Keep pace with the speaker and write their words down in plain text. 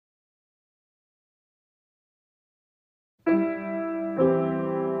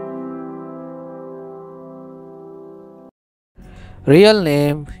Real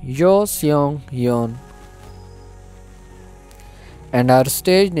name Gong Seung-yeon and her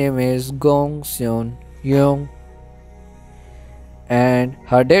stage name is Gong Seung-yeon and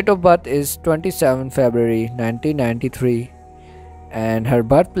her date of birth is 27 February 1993 and her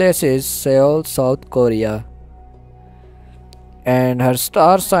birthplace is Seoul, South Korea and her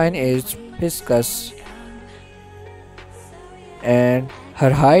star sign is Pisces and her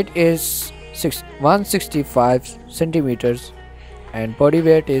height is 165 centimeters and body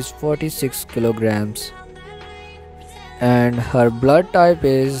weight is 46 kilograms and her blood type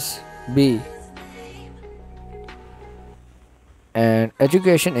is B and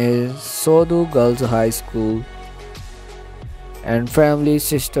education is Sodu Girls High School and family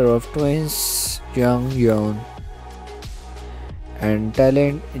sister of twins Jung Yeon and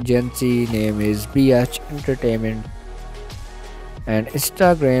talent agency name is BH Entertainment and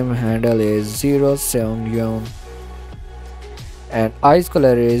Instagram handle is 07yeon and eyes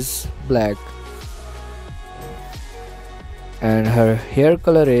color is black and her hair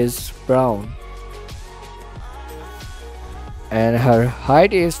color is brown and her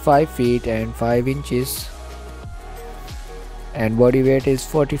height is 5 feet and 5 inches and body weight is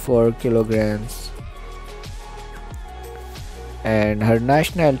 44 kilograms and her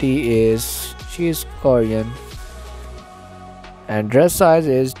nationality is she is Korean and dress size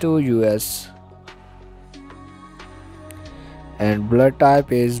is 2 US and blood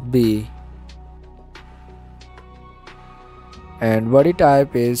type is B and body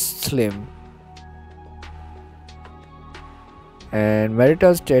type is slim and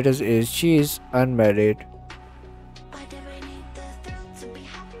marital status is she is unmarried